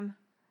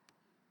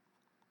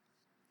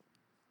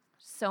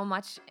so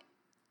much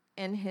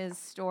in his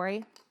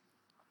story.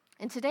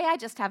 And today I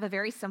just have a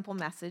very simple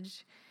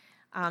message.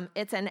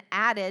 It's an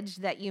adage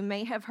that you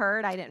may have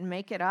heard. I didn't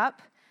make it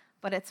up,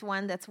 but it's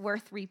one that's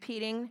worth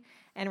repeating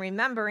and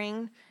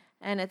remembering.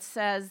 And it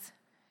says,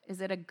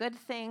 is it a good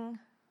thing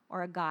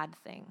or a God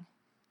thing?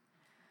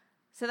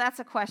 So that's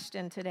a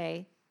question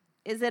today.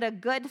 Is it a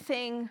good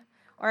thing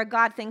or a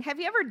God thing? Have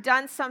you ever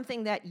done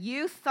something that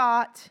you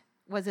thought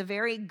was a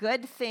very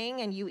good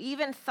thing, and you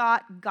even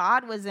thought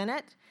God was in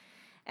it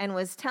and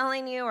was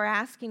telling you or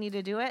asking you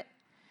to do it,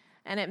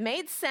 and it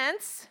made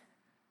sense?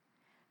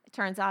 It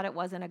turns out it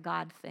wasn't a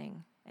God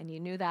thing, and you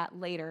knew that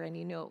later, and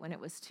you knew it when it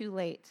was too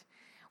late.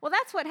 Well,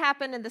 that's what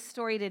happened in the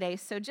story today.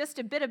 So just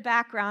a bit of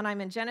background. I'm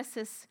in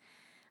Genesis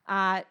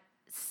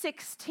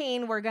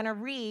 16 we're going to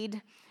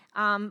read,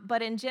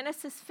 but in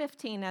Genesis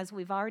 15, as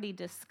we've already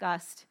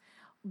discussed,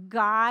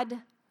 God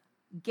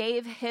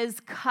gave his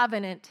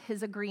covenant,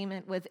 his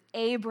agreement with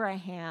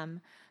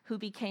Abraham, who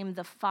became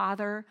the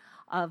father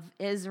of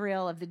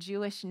Israel, of the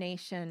Jewish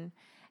nation.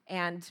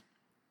 And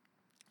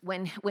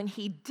when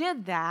he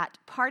did that,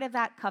 part of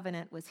that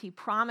covenant was he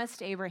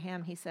promised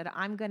Abraham, he said,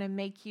 I'm going to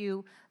make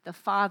you the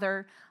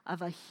father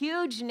of a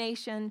huge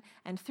nation,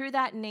 and through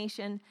that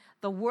nation,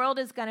 the world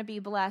is going to be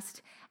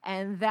blessed,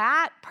 and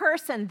that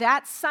person,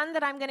 that son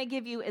that I'm going to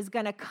give you is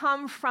going to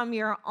come from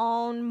your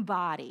own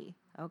body,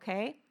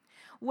 okay?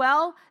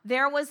 Well,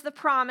 there was the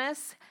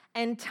promise,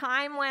 and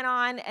time went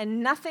on,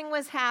 and nothing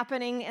was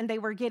happening, and they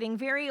were getting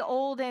very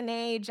old in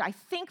age. I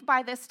think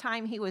by this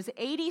time he was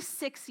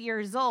 86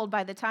 years old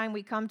by the time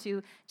we come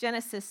to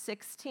Genesis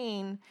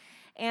 16.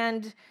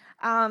 And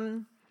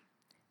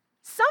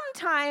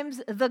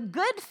sometimes the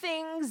good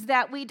things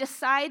that we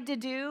decide to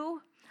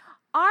do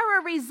are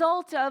a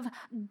result of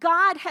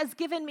God has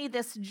given me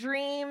this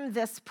dream,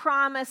 this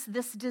promise,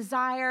 this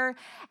desire,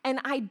 and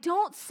I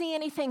don't see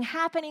anything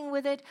happening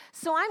with it,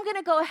 so I'm going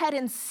to go ahead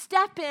and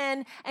step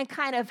in and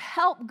kind of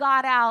help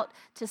God out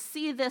to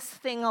see this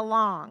thing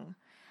along.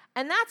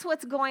 And that's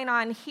what's going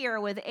on here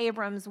with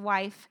Abram's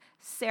wife,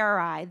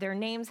 Sarai. Their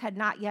names had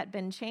not yet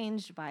been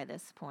changed by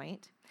this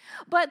point.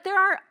 But there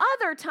are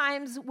other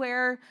times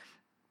where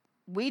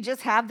we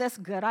just have this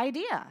good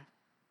idea.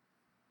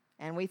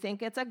 And we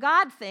think it's a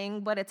God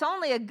thing, but it's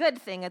only a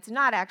good thing. It's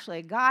not actually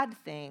a God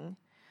thing.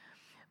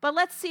 But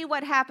let's see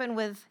what happened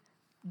with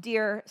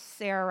dear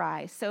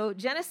Sarai. So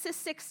Genesis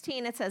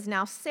 16, it says,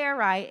 now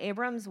Sarai,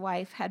 Abram's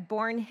wife, had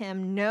borne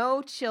him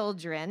no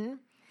children,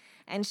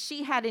 and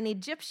she had an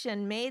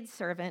Egyptian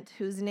maidservant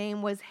whose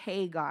name was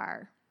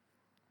Hagar.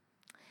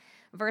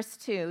 Verse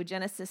 2,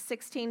 Genesis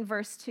 16,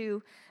 verse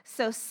 2,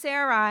 so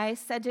Sarai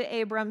said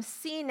to Abram,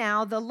 see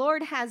now, the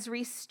Lord has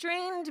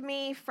restrained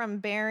me from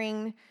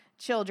bearing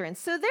children.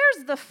 So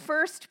there's the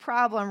first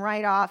problem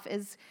right off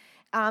is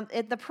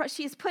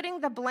she's putting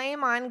the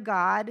blame on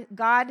God.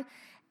 God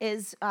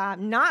is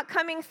not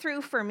coming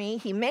through for me.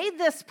 He made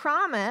this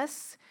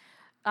promise,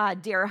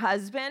 dear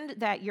husband,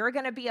 that you're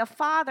going to be a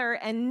father,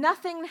 and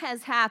nothing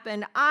has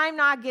happened. I'm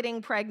not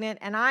getting pregnant,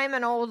 and I'm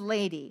an old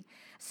lady.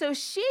 So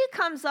she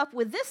comes up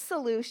with this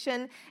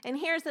solution, and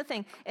here's the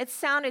thing. It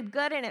sounded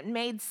good, and it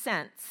made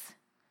sense.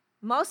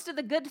 Most of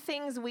the good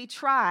things we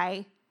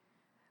try,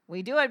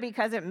 we do it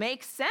because it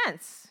makes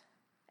sense.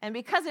 And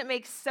because it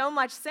makes so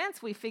much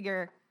sense, we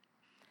figure,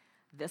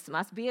 this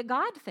must be a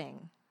God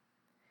thing.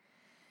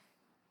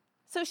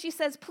 So she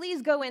says,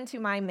 please go into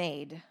my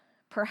maid.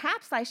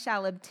 Perhaps I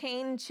shall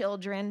obtain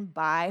children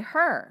by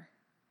her.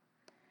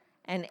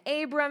 And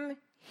Abram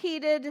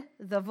heeded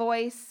the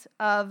voice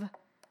of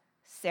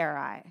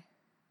Sarai.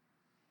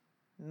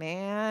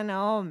 Man,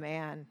 oh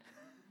man.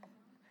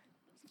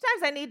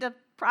 Sometimes I need to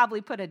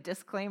probably put a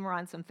disclaimer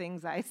on some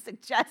things I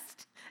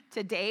suggest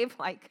to Dave,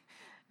 like,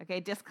 okay,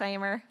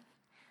 disclaimer,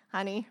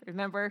 honey,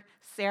 remember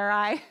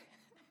Sarai?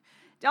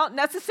 Don't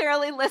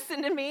necessarily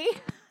listen to me.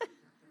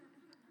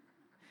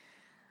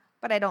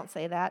 But I don't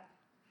say that.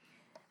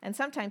 And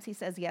sometimes he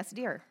says, yes,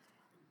 dear.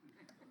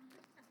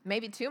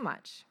 Maybe too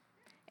much.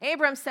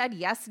 Abram said,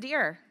 yes,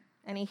 dear.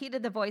 And he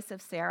heeded the voice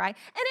of Sarai. And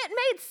it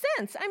made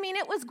sense. I mean,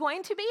 it was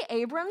going to be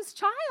Abram's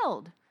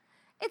child.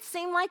 It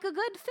seemed like a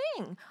good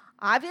thing.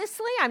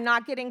 Obviously, I'm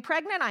not getting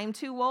pregnant. I'm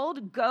too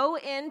old. Go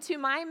into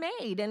my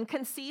maid and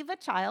conceive a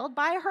child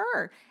by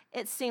her.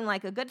 It seemed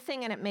like a good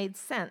thing, and it made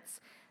sense.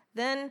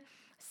 Then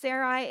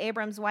Sarai,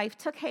 Abram's wife,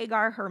 took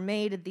Hagar, her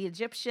maid, the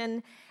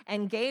Egyptian,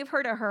 and gave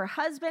her to her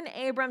husband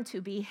Abram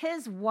to be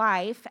his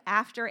wife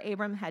after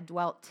Abram had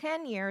dwelt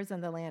 10 years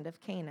in the land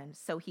of Canaan.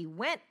 So he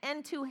went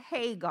into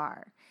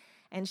Hagar,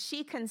 and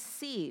she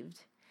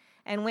conceived.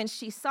 And when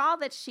she saw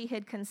that she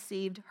had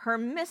conceived, her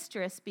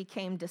mistress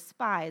became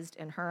despised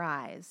in her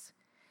eyes.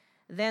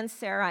 Then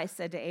Sarai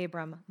said to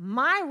Abram,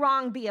 my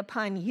wrong be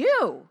upon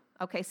you.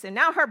 Okay, so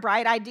now her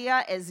bright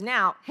idea is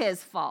now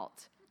his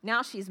fault.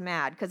 Now she's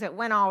mad because it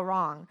went all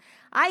wrong.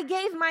 I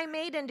gave my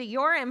maid into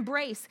your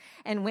embrace,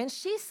 and when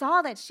she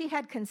saw that she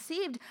had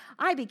conceived,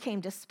 I became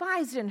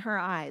despised in her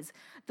eyes.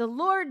 The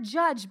Lord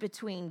judge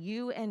between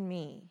you and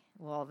me.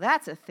 Well,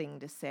 that's a thing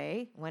to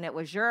say when it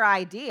was your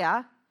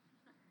idea.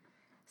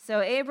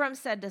 So Abram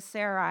said to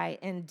Sarai,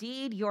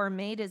 "Indeed, your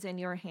maid is in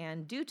your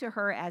hand. Do to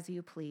her as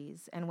you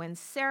please." And when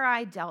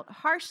Sarai dealt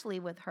harshly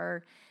with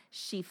her,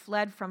 she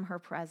fled from her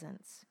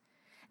presence.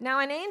 Now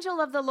an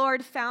angel of the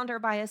Lord found her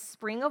by a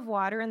spring of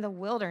water in the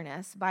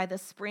wilderness, by the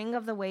spring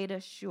of the way to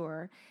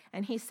Shur.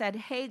 And he said,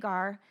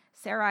 "Hagar,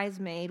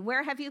 Sarai's maid,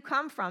 where have you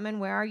come from and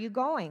where are you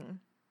going?"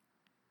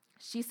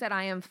 She said,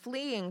 "I am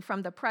fleeing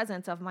from the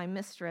presence of my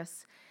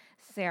mistress,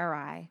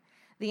 Sarai."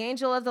 The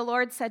angel of the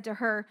Lord said to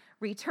her,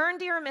 "Return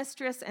to your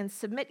mistress and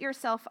submit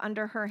yourself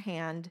under her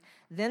hand."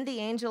 Then the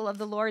angel of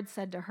the Lord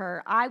said to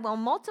her, "I will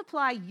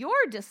multiply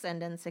your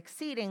descendants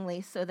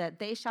exceedingly so that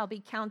they shall be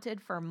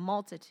counted for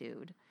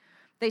multitude.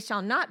 They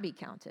shall not be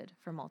counted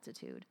for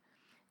multitude."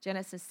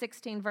 Genesis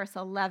 16, verse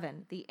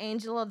 11. The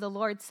angel of the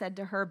Lord said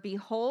to her,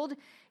 "Behold,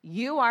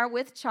 you are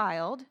with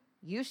child.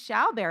 You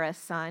shall bear a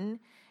son.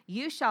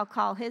 You shall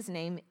call his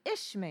name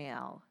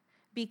Ishmael,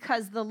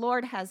 because the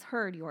Lord has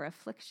heard your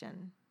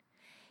affliction.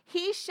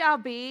 He shall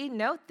be,"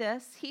 note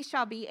this, "he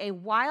shall be a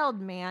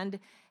wild man.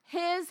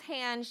 His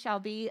hand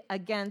shall be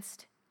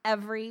against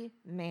every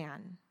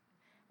man,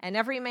 and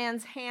every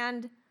man's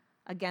hand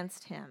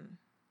against him.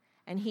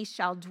 And he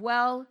shall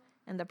dwell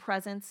in the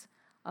presence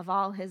of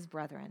all his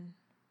brethren."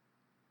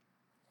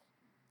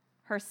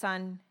 Her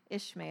son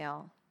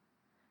Ishmael.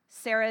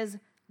 Sarah's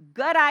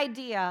good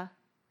idea,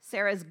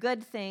 Sarah's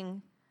good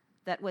thing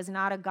that was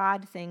not a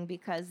God thing,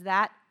 because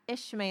that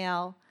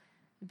Ishmael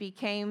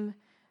became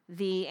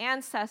the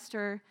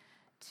ancestor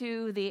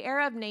to the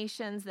Arab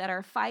nations that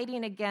are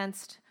fighting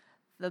against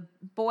the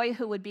boy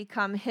who would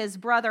become his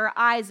brother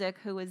Isaac,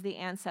 who is the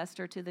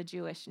ancestor to the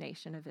Jewish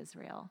nation of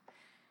Israel.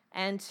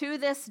 And to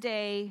this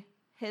day,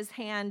 his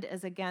hand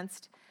is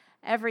against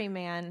every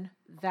man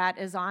that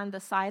is on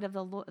the side of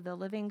the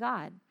living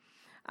God.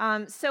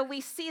 So we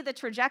see the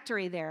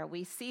trajectory there.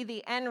 We see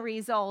the end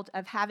result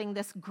of having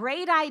this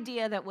great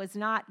idea that was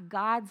not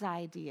God's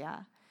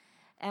idea.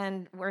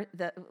 And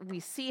we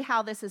see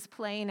how this is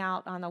playing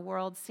out on the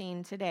world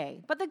scene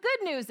today. But the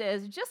good news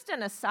is, just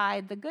an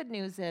aside, the good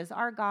news is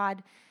our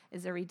God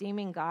is a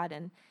redeeming God.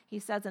 And he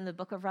says in the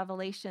book of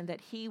Revelation that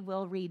he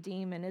will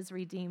redeem and is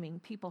redeeming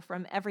people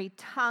from every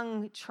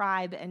tongue,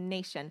 tribe, and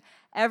nation.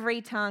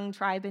 Every tongue,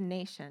 tribe, and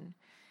nation.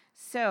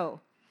 So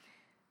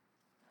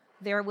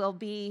there will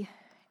be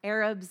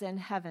Arabs in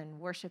heaven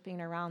worshiping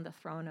around the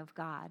throne of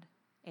God.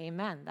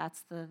 Amen.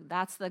 That's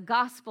the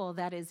gospel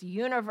that is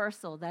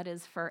universal, that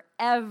is for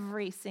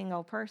every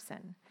single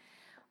person.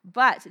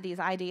 But these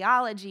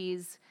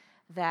ideologies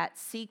that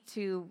seek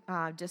to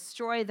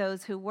destroy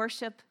those who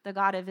worship the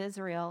God of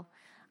Israel,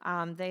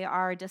 they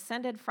are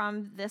descended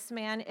from this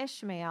man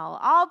Ishmael,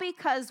 all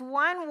because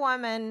one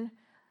woman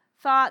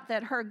thought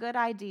that her good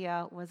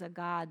idea was a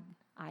God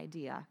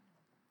idea.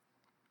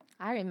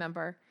 I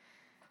remember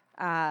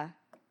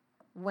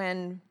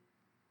when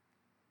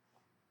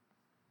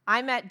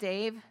I met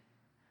Dave,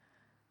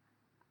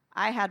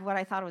 I had what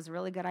I thought was a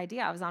really good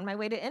idea. I was on my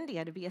way to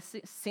India to be a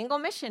single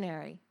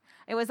missionary.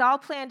 It was all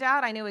planned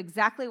out. I knew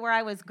exactly where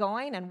I was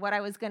going and what I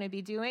was going to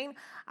be doing.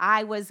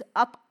 I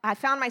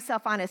found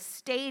myself on a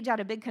stage at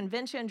a big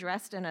convention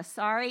dressed in a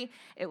sari.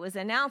 It was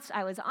announced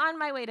I was on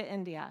my way to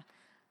India.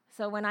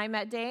 So when I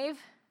met Dave,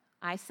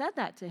 I said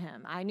that to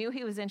him. I knew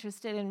he was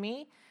interested in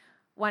me,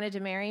 wanted to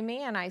marry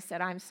me, and I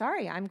said, "I'm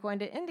sorry, I'm going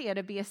to India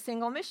to be a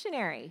single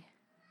missionary."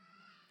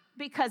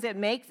 Because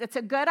it's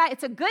a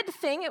good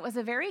thing. It was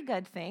a very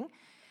good thing.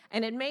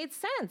 And it made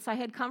sense. I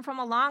had come from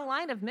a long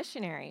line of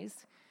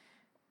missionaries.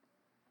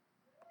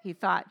 He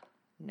thought,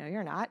 "No,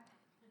 you're not."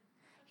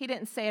 He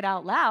didn't say it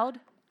out loud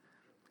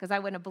because I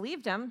wouldn't have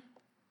believed him.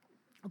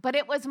 But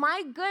it was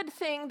my good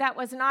thing that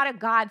was not a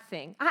God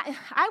thing.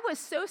 I was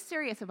so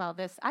serious about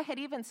this. I had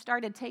even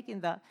started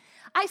taking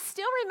I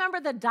still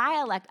remember the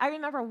dialect. I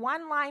remember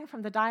one line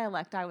from the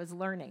dialect I was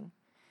learning.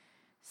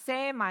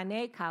 Se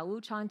mane kau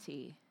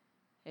chanti.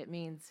 It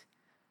means,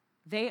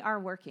 they are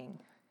working.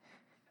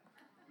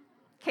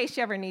 In case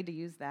you ever need to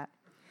use that.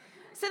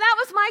 So that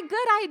was my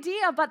good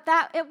idea, but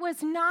it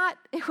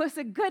was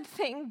a good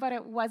thing, but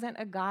it wasn't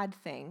a God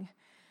thing.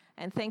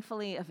 And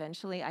thankfully,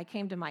 eventually, I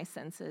came to my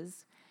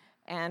senses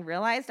and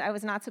realized I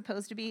was not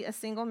supposed to be a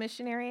single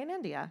missionary in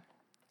India.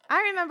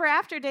 I remember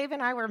after Dave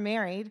and I were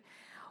married,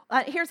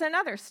 here's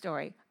another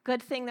story.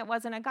 Good thing that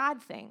wasn't a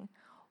God thing.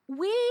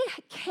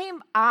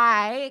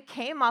 I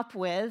came up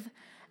with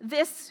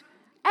this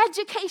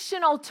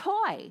educational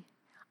toy.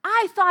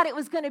 I thought it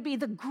was going to be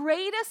the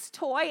greatest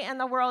toy in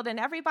the world, and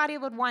everybody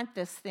would want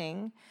this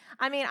thing.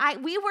 I mean,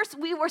 we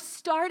were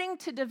starting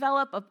to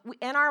develop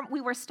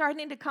we were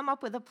starting to come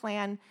up with a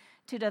plan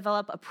to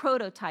develop a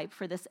prototype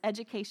for this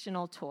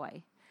educational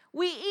toy.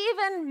 We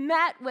even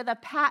met with a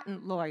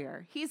patent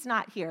lawyer. He's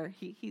not here,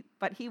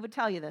 but he would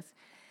tell you this.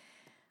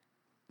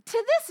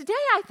 To this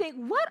day, I think,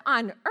 what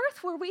on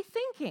earth were we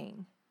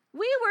thinking?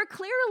 We were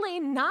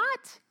clearly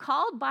not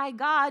called by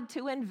God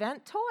to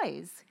invent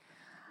toys.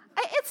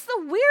 It's the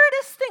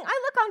weirdest thing.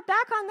 I look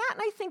back on that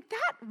and I think,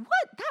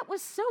 that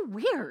was so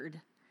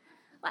weird.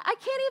 I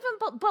can't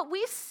even, but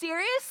we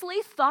seriously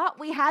thought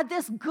we had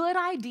this good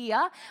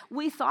idea.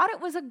 We thought it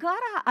was a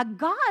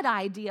God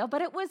idea,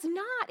 but it was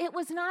not. It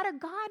was not a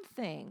God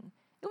thing.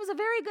 It was a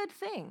very good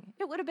thing.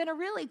 It would have been a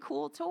really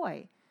cool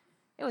toy.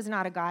 It was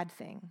not a God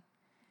thing.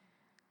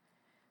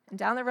 And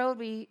down the road,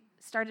 we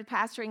started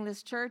pastoring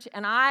this church,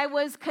 and I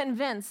was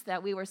convinced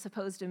that we were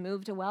supposed to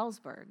move to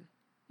Wellsburg.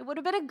 It would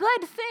have been a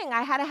good thing.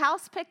 I had a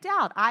house picked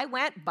out. I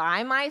went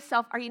by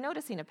myself. Are you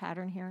noticing a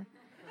pattern here?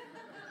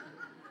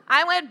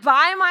 I went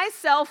by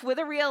myself with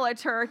a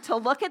realtor to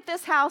look at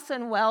this house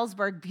in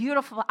Wellsburg.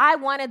 Beautiful. I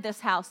wanted this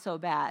house so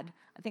bad.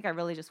 I think I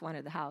really just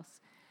wanted the house.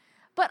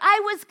 But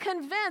I was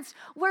convinced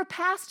we're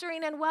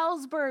pastoring in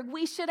Wellsburg.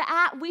 We should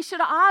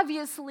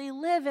obviously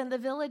live in the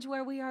village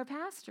where we are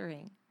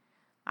pastoring.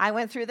 I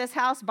went through this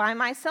house by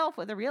myself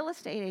with a real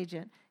estate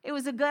agent. It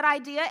was a good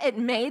idea. It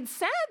made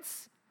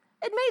sense.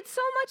 It made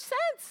so much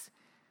sense.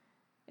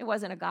 It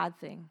wasn't a God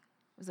thing.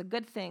 It was a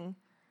good thing,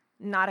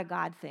 not a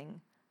God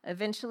thing.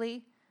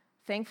 Eventually,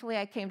 thankfully,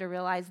 I came to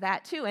realize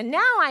that too. And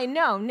now I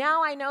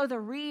know the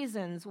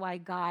reasons why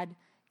God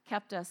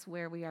kept us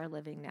where we are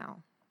living now.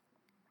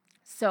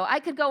 So I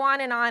could go on,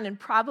 and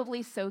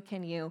probably so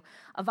can you,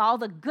 of all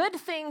the good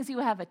things you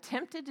have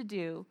attempted to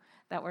do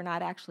that were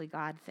not actually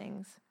God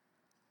things.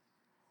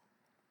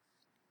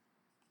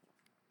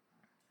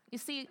 You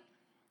see,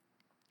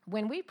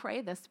 when we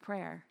pray this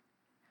prayer,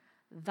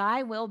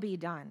 thy will be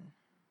done.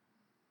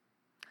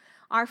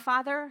 Our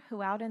Father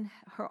who art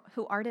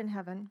in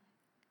heaven,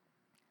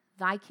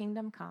 thy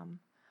kingdom come,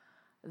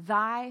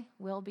 thy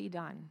will be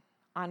done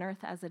on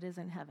earth as it is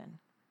in heaven.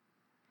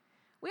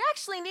 We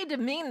actually need to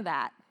mean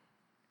that.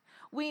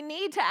 We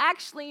need to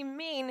actually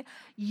mean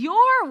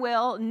your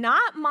will,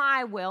 not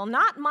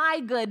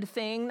my good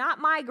thing,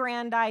 not my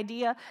grand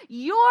idea.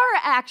 Your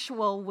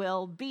actual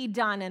will be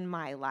done in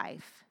my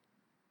life.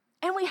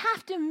 And we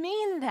have to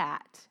mean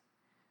that.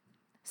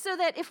 So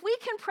that if we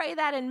can pray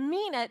that and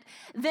mean it,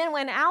 then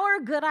when our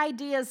good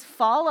ideas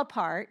fall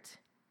apart,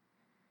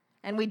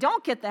 and we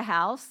don't get the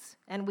house,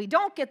 and we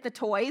don't get the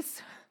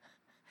toys,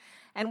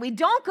 and we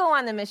don't go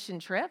on the mission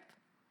trip,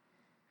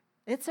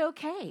 it's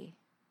okay.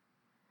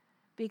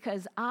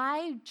 Because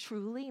I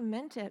truly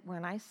meant it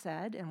when I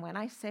said, and when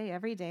I say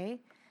every day,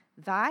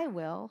 thy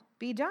will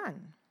be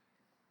done.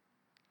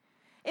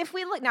 If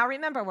we look, now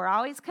remember, we're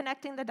always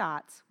connecting the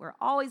dots. We're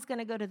always going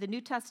to go to the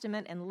New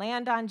Testament and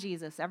land on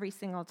Jesus every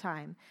single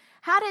time.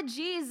 How did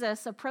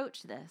Jesus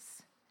approach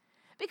this?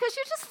 Because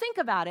you just think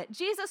about it.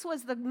 Jesus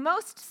was the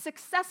most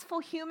successful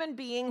human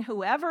being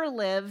who ever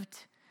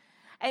lived,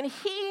 and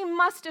he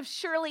must have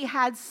surely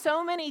had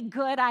so many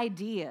good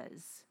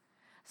ideas,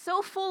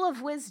 so full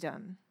of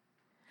wisdom.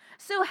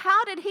 So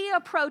how did he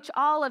approach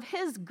all of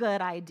his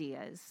good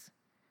ideas?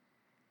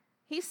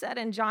 He said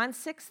in John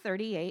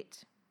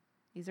 6:38,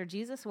 these are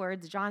Jesus'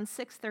 words, John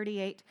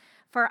 6:38,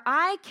 "For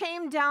I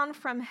came down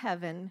from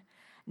heaven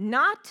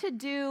not to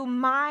do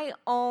my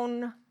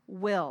own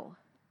will,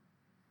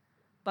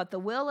 but the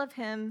will of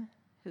him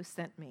who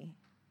sent me."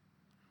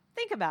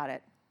 Think about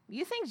it.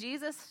 You think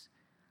Jesus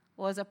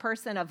was a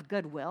person of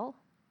goodwill,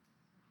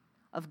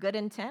 of good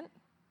intent?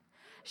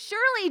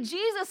 Surely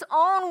Jesus'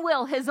 own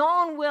will, his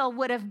own will,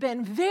 would have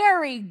been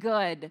very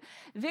good,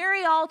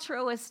 very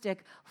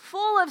altruistic,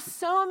 full of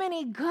so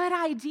many good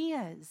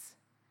ideas.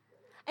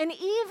 And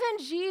even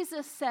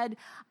Jesus said,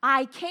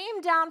 I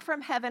came down from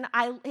heaven.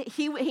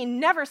 He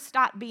never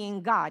stopped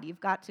being God.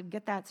 You've got to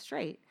get that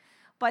straight.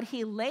 But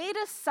he laid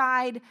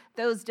aside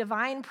those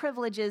divine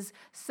privileges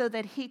so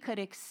that he could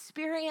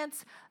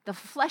experience the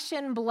flesh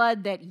and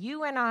blood that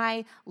you and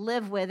I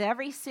live with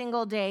every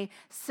single day,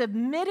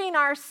 submitting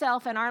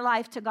ourselves and our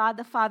life to God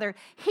the Father.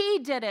 He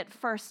did it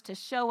first to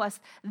show us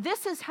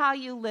this is how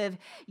you live.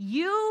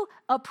 You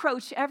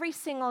approach every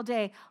single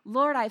day,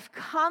 Lord, I've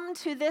come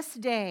to this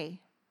day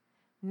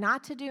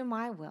not to do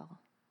my will,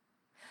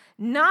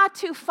 not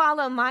to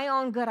follow my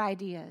own good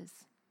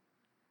ideas,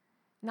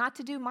 not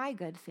to do my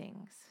good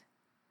things,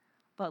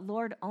 but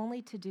Lord,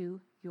 only to do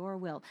your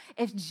will.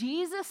 If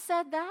Jesus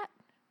said that,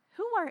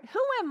 who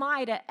am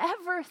I to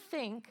ever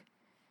think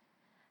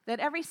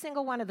that every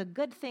single one of the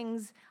good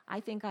things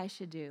I think I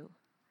should do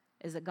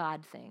is a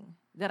God thing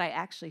that I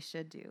actually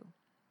should do?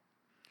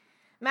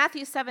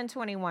 Matthew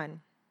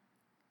 7:21,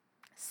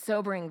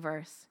 sobering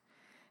verse.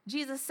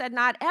 Jesus said,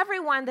 "Not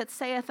everyone that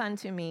saith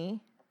unto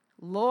me,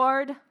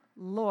 Lord,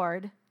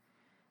 Lord,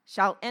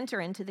 shall enter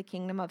into the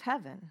kingdom of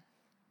heaven."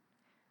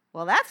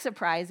 Well, that's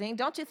surprising.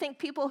 Don't you think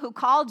people who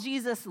call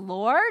Jesus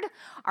Lord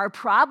are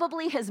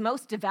probably his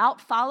most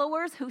devout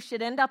followers who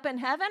should end up in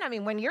heaven? I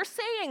mean, when you're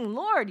saying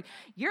Lord,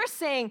 you're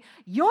saying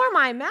you're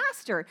my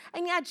master.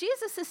 And yet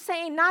Jesus is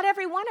saying not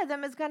every one of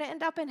them is going to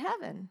end up in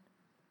heaven.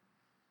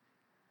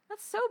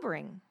 That's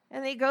sobering.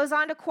 And he goes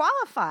on to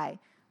qualify.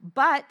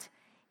 But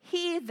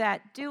he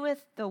that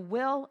doeth the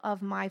will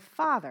of my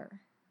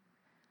Father,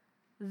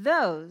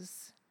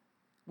 those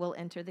will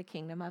enter the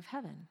kingdom of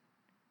heaven.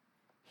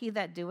 He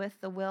that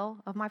doeth the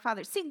will of my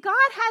Father. See,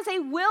 God has a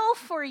will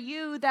for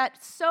you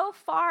that so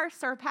far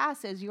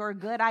surpasses your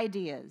good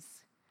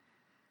ideas.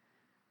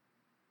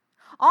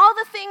 all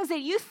the things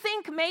that you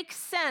think make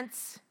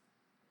sense,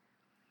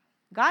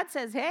 God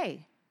says,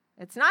 hey,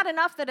 it's not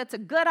enough that it's a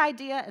good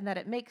idea and that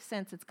it makes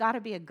sense. It's got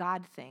to be a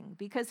God thing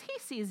because he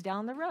sees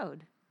down the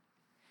road.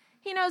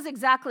 He knows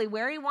exactly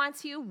where he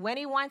wants you, when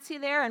he wants you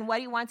there, and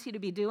what he wants you to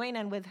be doing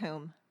and with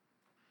whom.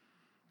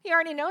 He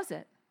already knows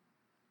it.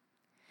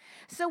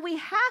 So we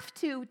have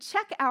to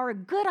check our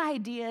good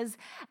ideas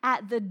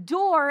at the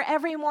door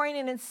every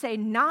morning and say,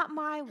 not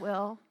my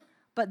will,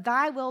 but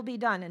thy will be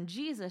done. And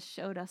Jesus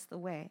showed us the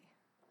way.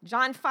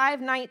 John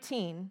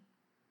 5:19,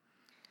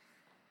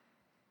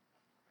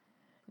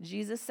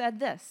 Jesus said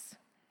this.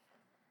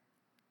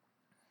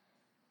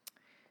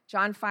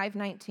 John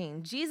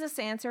 5:19, Jesus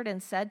answered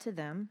and said to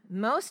them,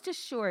 most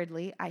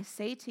assuredly, I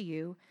say to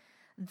you,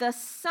 the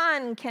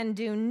Son can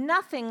do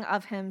nothing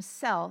of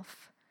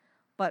himself,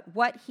 but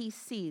what he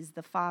sees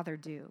the Father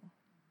do.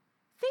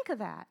 Think of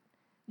that.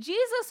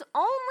 Jesus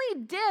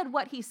only did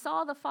what he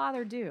saw the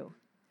Father do.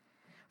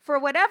 For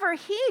whatever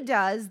he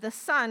does, the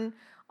Son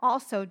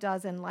also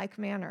does in like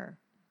manner.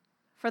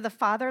 For the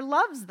Father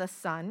loves the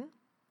Son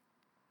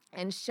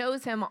and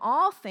shows him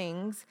all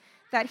things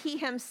that he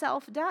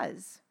himself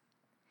does.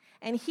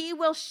 And he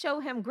will show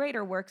him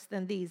greater works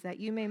than these, that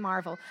you may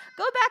marvel.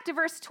 Go back to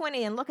verse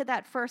 20 and look at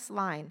that first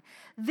line.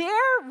 There,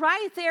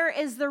 right there,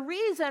 is the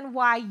reason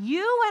why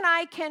you and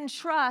I can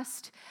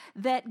trust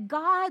that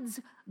God's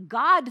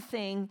God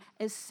thing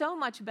is so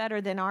much better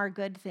than our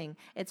good thing.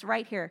 It's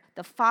right here.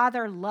 The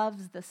Father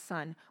loves the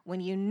Son. When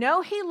you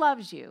know he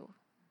loves you,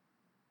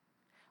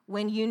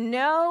 when you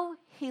know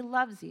he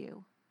loves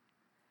you,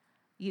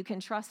 you can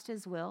trust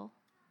his will.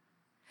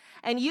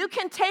 And you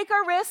can take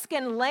a risk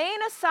in laying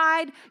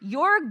aside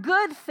your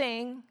good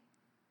thing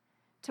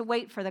to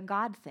wait for the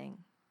God thing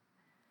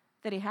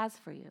that he has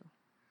for you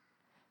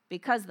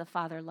because the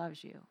Father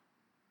loves you.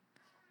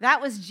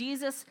 That was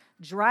Jesus'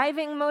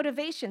 driving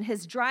motivation,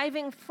 his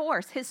driving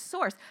force, his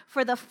source.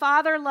 For the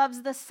Father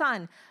loves the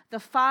Son. The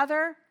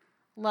Father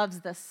loves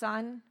the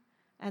Son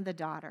and the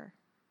daughter.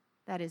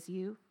 That is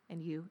you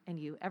and you and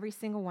you, every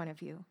single one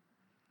of you.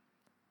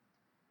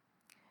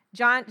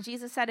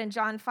 Jesus said in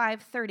John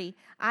 5:30,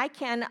 I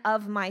can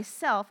of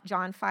myself do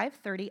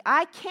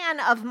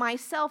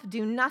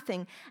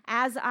nothing.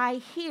 As I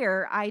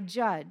hear, I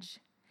judge.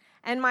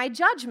 And my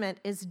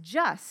judgment is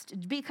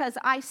just because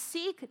I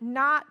seek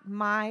not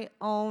my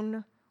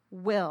own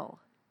will.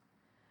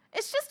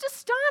 It's just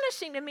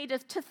astonishing to me to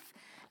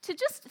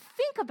just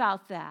think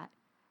about that.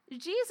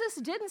 Jesus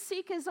didn't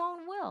seek his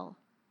own will.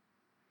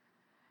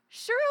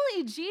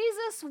 Surely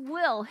Jesus'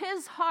 will,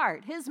 his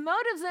heart, his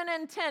motives and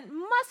intent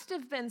must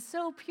have been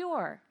so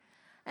pure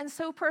and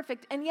so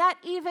perfect. And yet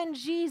even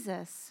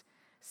Jesus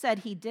said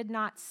he did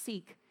not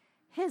seek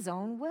his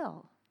own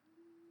will.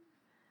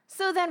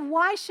 So then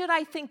why should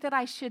I think that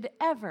I should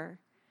ever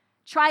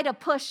try to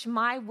push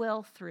my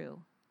will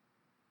through?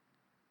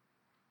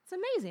 It's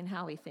amazing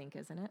how we think,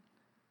 isn't it?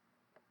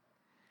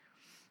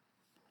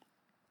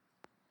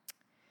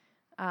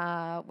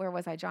 Where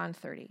was I? John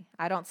 30.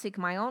 I don't seek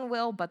my own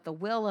will, but the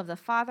will of the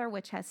Father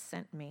which has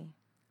sent me.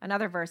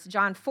 Another verse,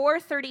 John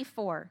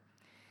 4:34.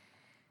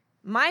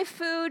 My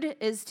food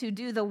is to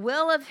do the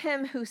will of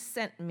him who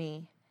sent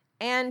me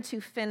and to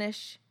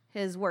finish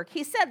his work.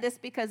 He said this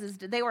because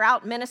they were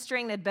out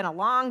ministering. It had been a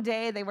long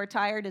day. They were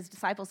tired. His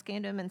disciples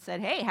came to him and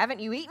said, hey,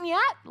 haven't you eaten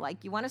yet?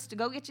 Like, you want us to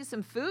go get you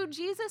some food,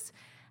 Jesus?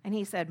 And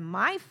he said,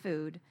 my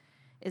food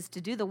is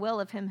to do the will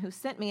of him who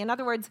sent me. In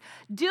other words,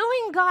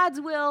 doing God's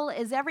will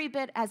is every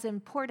bit as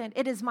important.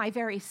 It is my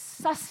very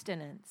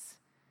sustenance.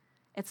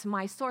 It's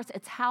my source.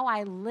 It's how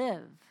I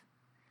live.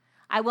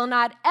 I will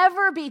not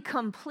ever be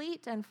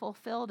complete and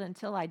fulfilled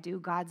until I do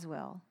God's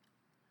will.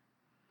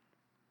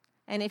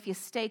 And if you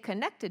stay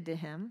connected to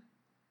him,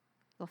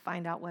 you'll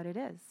find out what it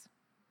is.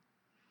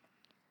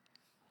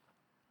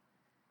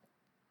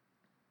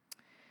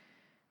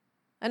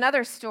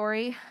 Another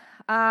story,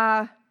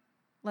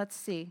 let's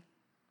see.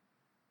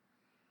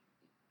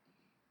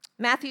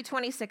 Matthew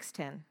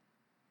 26:10. I'm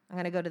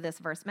going to go to this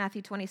verse,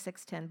 Matthew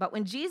 26:10. But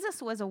when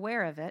Jesus was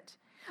aware of it,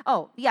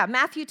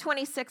 Matthew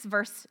 26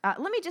 verse,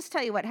 let me just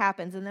tell you what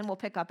happens and then we'll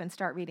pick up and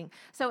start reading.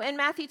 So in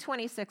Matthew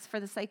 26, for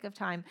the sake of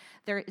time,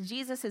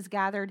 Jesus is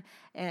gathered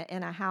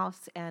in a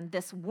house and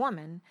this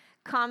woman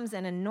comes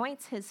and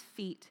anoints his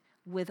feet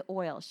with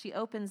oil. She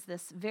opens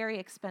this very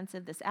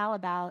expensive, this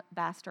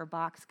alabaster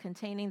box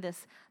containing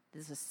this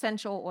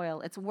essential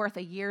oil. It's worth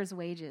a year's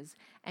wages.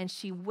 And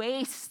she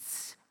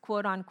wastes,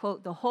 quote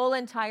unquote, the whole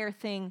entire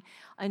thing,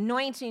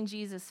 anointing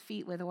Jesus'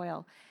 feet with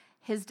oil.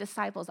 His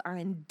disciples are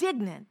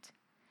indignant.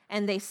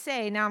 And they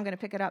say, now I'm going to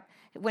pick it up.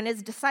 When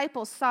his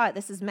disciples saw it,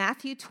 this is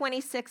Matthew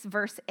 26,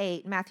 verse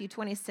 8, Matthew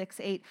 26,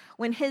 8.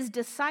 When his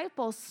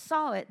disciples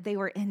saw it, they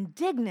were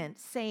indignant,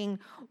 saying,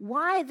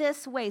 why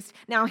this waste?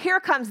 Now here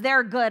comes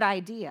their good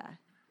idea.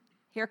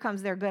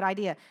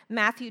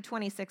 Matthew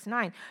 26,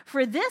 9.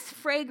 For this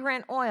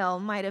fragrant oil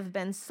might have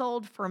been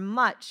sold for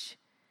much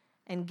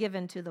and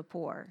given to the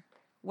poor.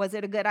 Was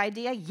it a good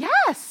idea?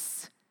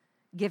 Yes.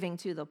 giving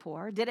to the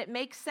poor. Did it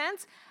make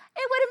sense?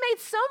 It would have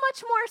made so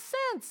much more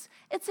sense.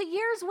 It's a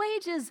year's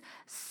wages.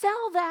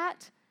 Sell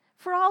that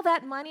for all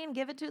that money and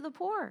give it to the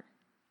poor.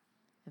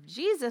 If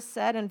Jesus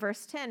said in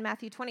verse 10,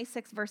 Matthew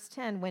 26, verse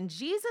 10, when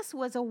Jesus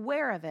was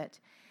aware of it,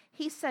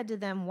 he said to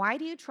them, why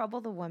do you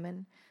trouble the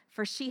woman?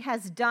 For she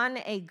has done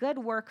a good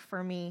work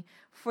for me.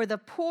 For the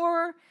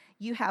poor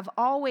you have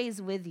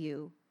always with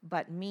you,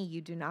 but me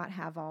you do not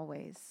have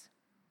always.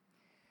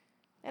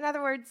 In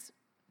other words,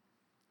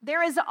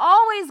 there is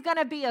always going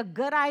to be a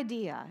good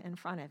idea in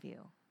front of you.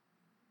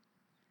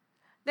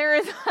 There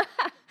is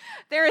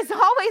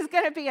always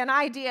going to be an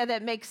idea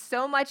that makes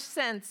so much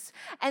sense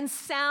and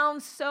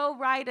sounds so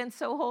right and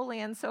so holy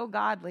and so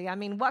godly. I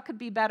mean, what could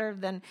be better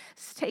than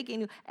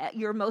taking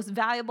your most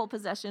valuable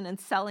possession and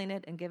selling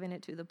it and giving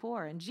it to the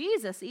poor? And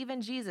Jesus,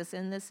 even Jesus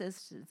in this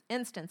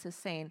instance is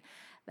saying,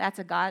 that's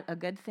a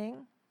good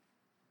thing,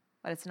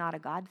 but it's not a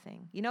God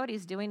thing. You know what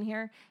he's doing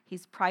here?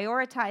 He's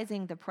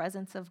prioritizing the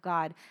presence of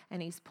God,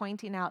 and he's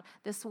pointing out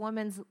this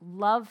woman's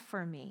love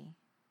for me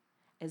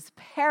is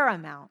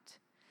paramount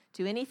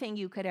to anything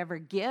you could ever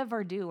give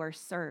or do or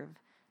serve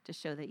to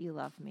show that you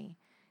love me.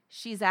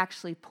 She's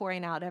actually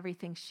pouring out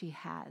everything she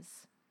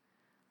has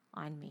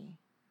on me.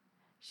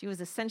 She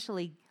was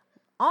essentially,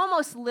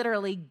 almost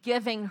literally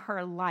giving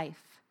her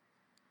life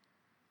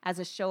as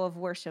a show of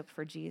worship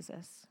for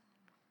Jesus.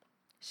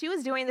 She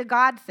was doing the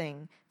God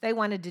thing. They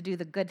wanted to do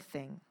the good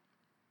thing.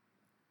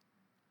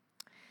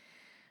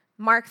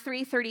 Mark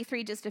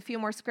 3:33, just a few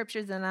more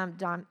scriptures and I'm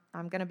done.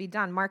 I'm going to be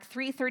done. Mark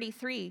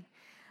 3:33.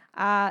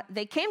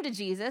 They came to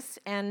Jesus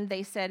and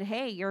they said,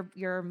 hey,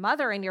 your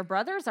mother and your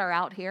brothers are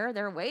out here.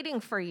 They're waiting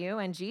for you.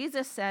 And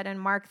Jesus said in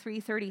Mark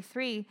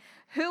 3:33,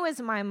 who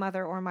is my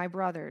mother or my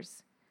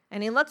brothers?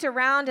 And he looked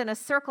around in a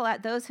circle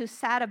at those who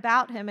sat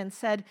about him and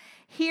said,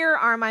 here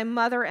are my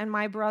mother and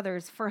my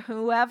brothers, for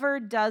whoever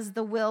does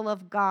the will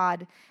of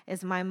God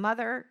is my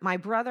mother, my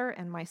brother,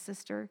 and my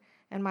sister,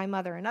 and my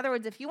mother. In other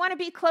words, if you want to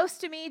be close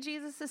to me,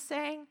 Jesus is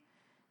saying,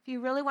 if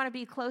you really want to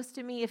be close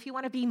to me, if you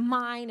want to be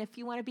mine, if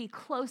you want to be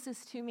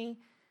closest to me,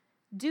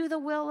 do the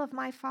will of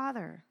my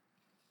Father.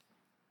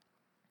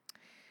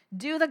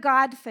 Do the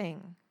God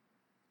thing,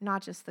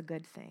 not just the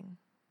good thing.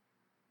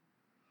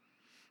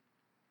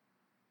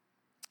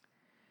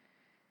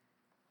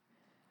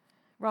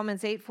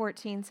 Romans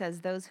 8:14 says,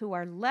 those who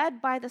are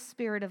led by the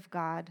Spirit of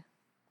God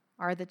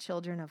are the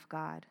children of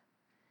God.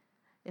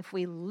 If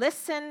we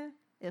listen,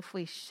 if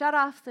we shut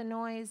off the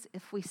noise,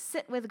 if we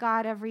sit with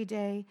God every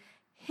day,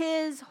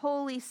 his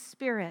Holy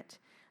Spirit,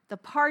 the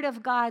part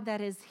of God that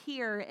is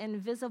here,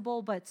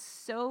 invisible but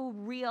so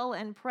real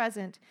and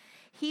present,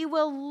 he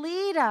will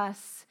lead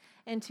us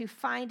into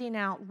finding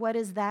out what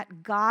is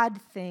that God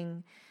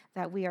thing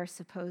that we are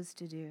supposed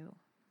to do.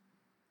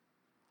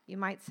 You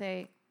might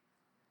say,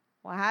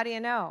 well, how do you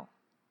know?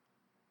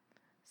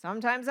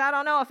 Sometimes I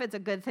don't know if it's a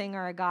good thing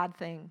or a God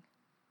thing.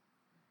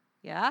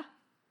 Yeah?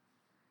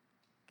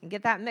 Can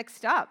get that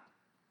mixed up.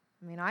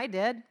 I mean, I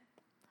did.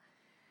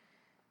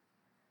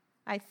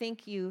 I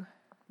think you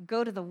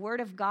go to the Word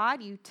of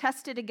God, you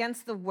test it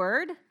against the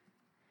Word,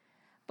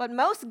 but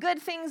most good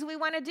things we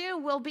want to do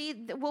will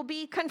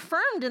be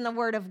confirmed in the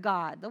Word of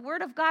God. The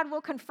Word of God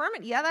will confirm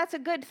it. Yeah, that's a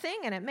good thing,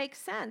 and it makes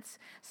sense.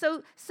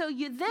 So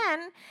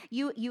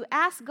you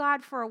ask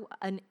God for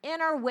an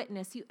inner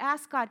witness. You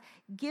ask God,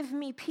 give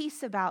me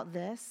peace about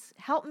this.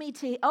 Help me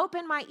to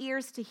open my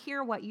ears to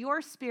hear what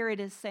your Spirit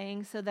is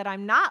saying so that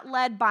I'm not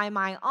led by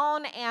my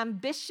own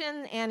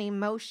ambition and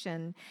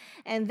emotion.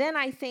 And then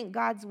I think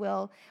God's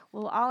will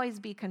always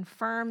be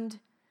confirmed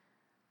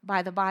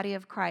by the body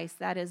of Christ,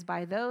 that is,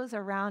 by those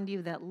around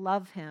you that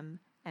love him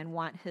and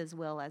want his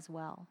will as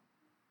well.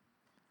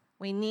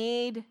 We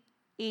need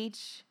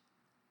each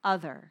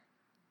other.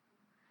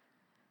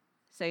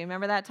 So you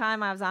remember that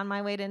time I was on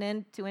my way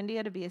to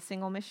India to be a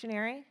single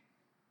missionary?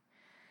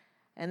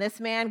 And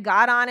this man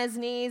got on his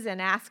knees and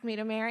asked me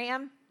to marry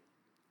him?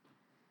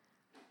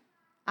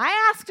 I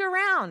asked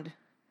around.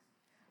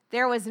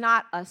 There was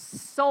not a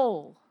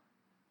soul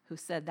who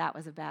said that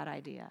was a bad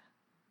idea.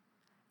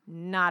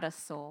 Not a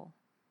soul.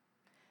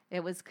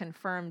 It was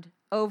confirmed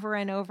over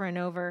and over and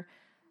over.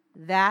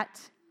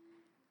 That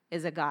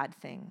is a God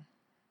thing.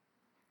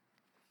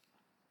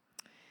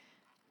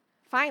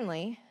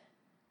 Finally,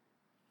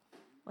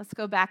 let's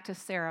go back to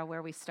Sarah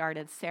where we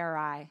started,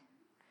 Sarai.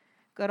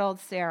 Good old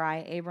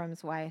Sarai,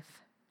 Abram's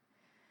wife.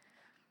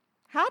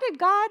 How did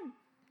God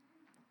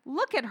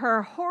look at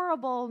her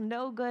horrible,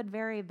 no good,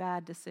 very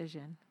bad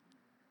decision?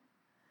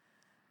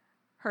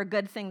 Her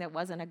good thing that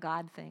wasn't a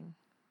God thing.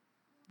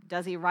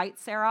 Does he write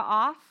Sarah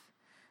off?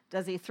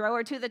 Does he throw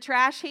her to the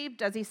trash heap?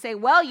 Does he say,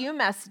 well, you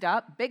messed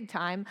up big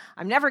time.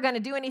 I'm never going to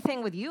do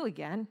anything with you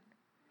again?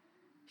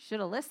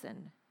 Should have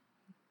listened.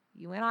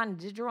 You went on and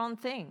did your own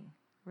thing,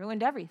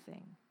 ruined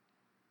everything.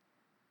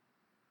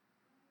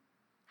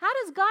 How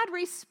does God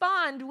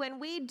respond when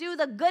we do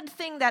the good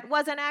thing that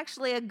wasn't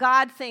actually a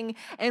God thing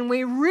and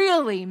we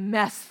really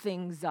mess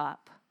things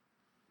up,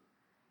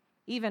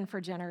 even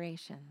for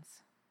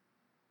generations?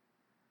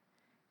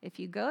 If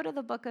you go to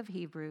the book of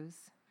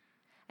Hebrews,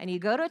 and you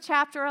go to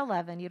chapter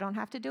 11, you don't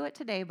have to do it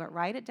today, but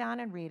write it down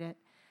and read it.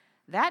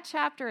 That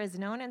chapter is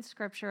known in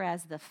Scripture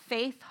as the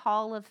Faith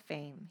Hall of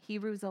Fame,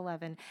 Hebrews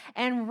 11.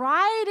 And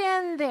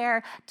right in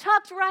there,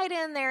 tucked right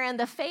in there in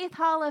the Faith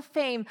Hall of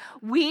Fame,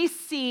 we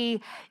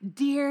see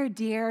dear,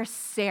 dear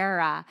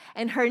Sarah.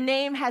 And her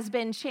name has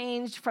been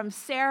changed from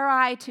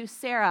Sarai to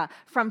Sarah,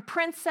 from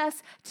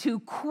princess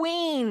to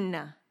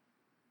queen,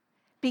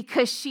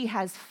 because she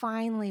has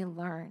finally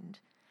learned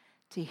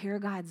to hear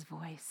God's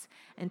voice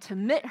and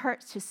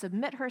to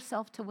submit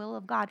herself to the will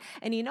of God.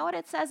 And you know what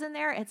it says in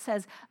there? It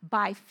says,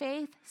 by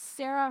faith,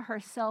 Sarah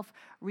herself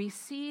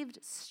received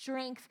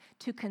strength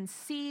to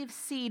conceive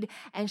seed,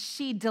 and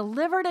she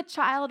delivered a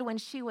child when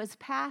she was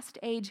past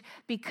age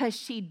because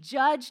she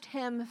judged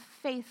him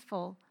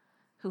faithful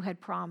who had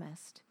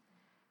promised.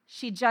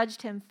 She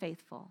judged him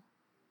faithful.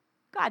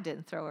 God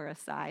didn't throw her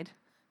aside.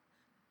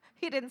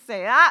 He didn't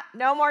say,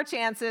 no more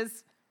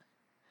chances.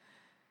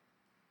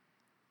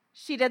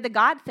 She did the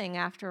God thing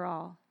after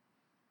all.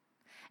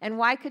 And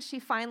why could she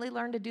finally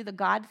learn to do the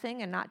God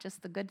thing and not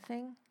just the good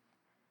thing?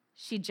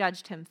 She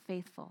judged him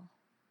faithful.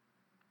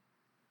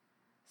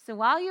 So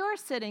while you are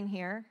sitting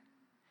here,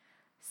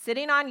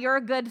 sitting on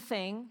your good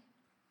thing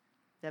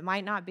that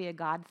might not be a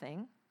God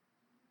thing,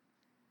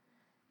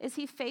 is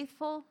he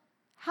faithful?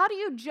 How do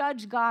you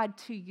judge God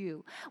to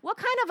you? What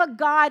kind of a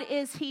God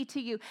is he to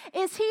you?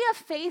 Is he a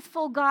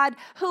faithful God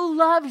who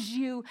loves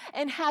you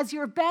and has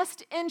your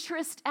best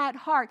interest at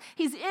heart?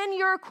 He's in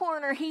your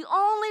corner. He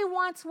only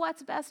wants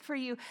what's best for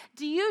you.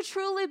 Do you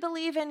truly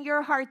believe in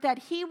your heart that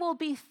he will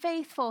be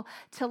faithful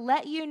to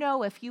let you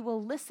know if you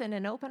will listen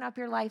and open up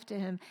your life to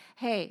him?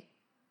 Hey,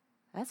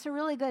 that's a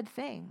really good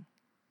thing.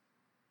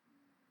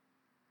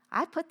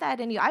 I put that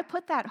in you. I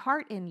put that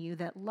heart in you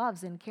that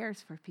loves and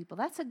cares for people.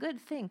 That's a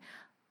good thing.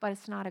 But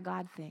it's not a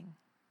God thing.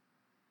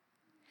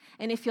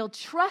 And if you'll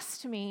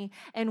trust me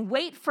and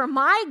wait for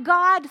my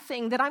God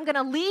thing that I'm going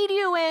to lead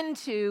you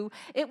into,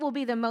 it will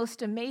be the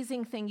most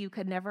amazing thing you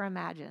could never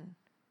imagine.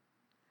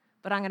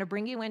 But I'm going to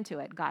bring you into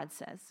it, God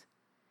says.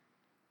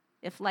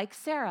 If, like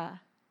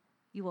Sarah,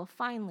 you will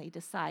finally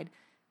decide,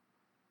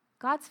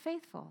 God's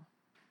faithful.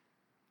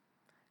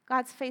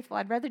 God's faithful.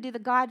 I'd rather do the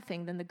God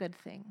thing than the good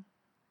thing.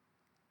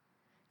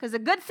 Because the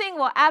good thing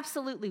will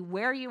absolutely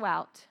wear you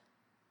out.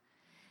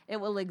 It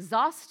will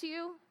exhaust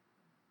you.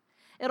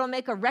 It'll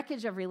make a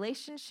wreckage of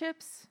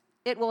relationships.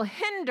 It will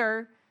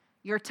hinder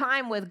your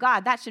time with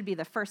God. That should be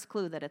the first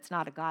clue that it's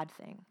not a God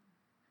thing.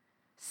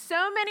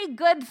 So many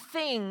good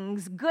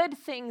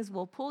things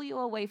will pull you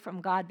away from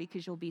God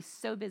because you'll be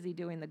so busy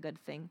doing the good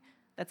thing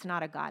that's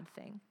not a God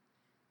thing.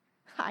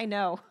 I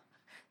know,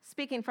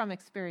 speaking from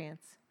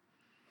experience.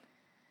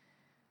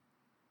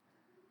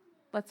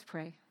 Let's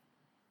pray.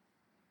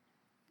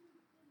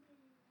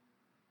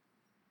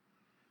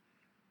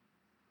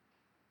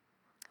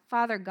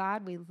 Father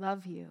God, we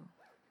love you.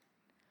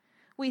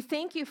 We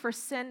thank you for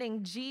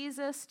sending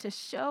Jesus to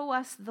show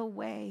us the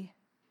way.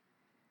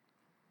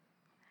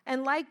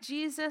 And like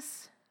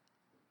Jesus,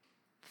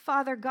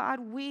 Father God,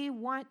 we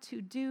want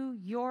to do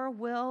your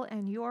will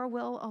and your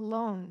will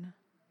alone.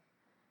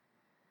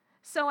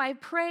 So I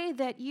pray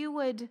that you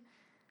would,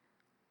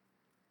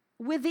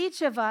 with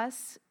each of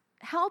us,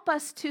 help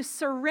us to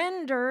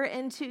surrender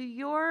into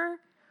your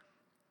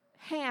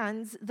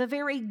hands the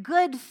very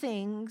good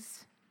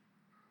things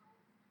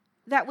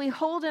that we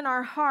hold in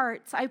our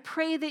hearts. I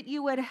pray that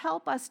you would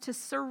help us to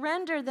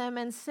surrender them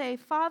and say,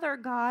 Father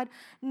God,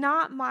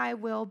 not my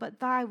will,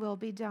 but thy will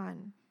be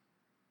done.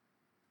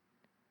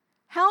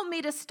 Help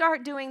me to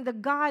start doing the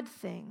God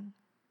thing,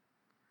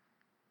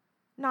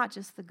 not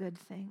just the good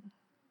thing.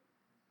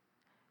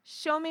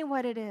 Show me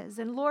what it is.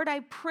 And Lord,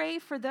 I pray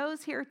for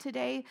those here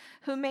today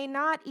who may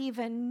not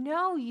even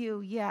know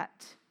you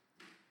yet.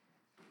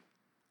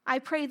 I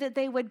pray that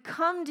they would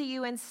come to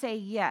you and say,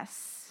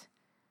 yes,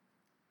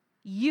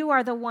 you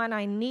are the one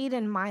I need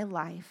in my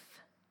life.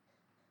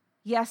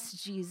 Yes,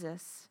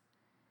 Jesus,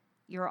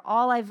 you're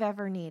all I've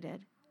ever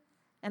needed.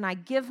 And I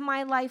give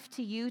my life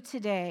to you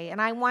today.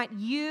 And I want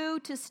you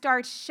to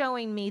start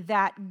showing me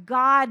that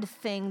God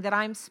thing that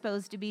I'm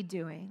supposed to be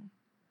doing.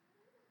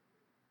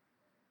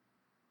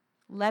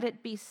 Let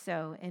it be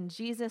so in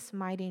Jesus'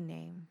 mighty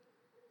name.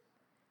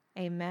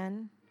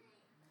 Amen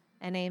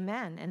and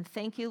amen. And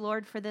thank you,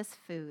 Lord, for this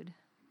food.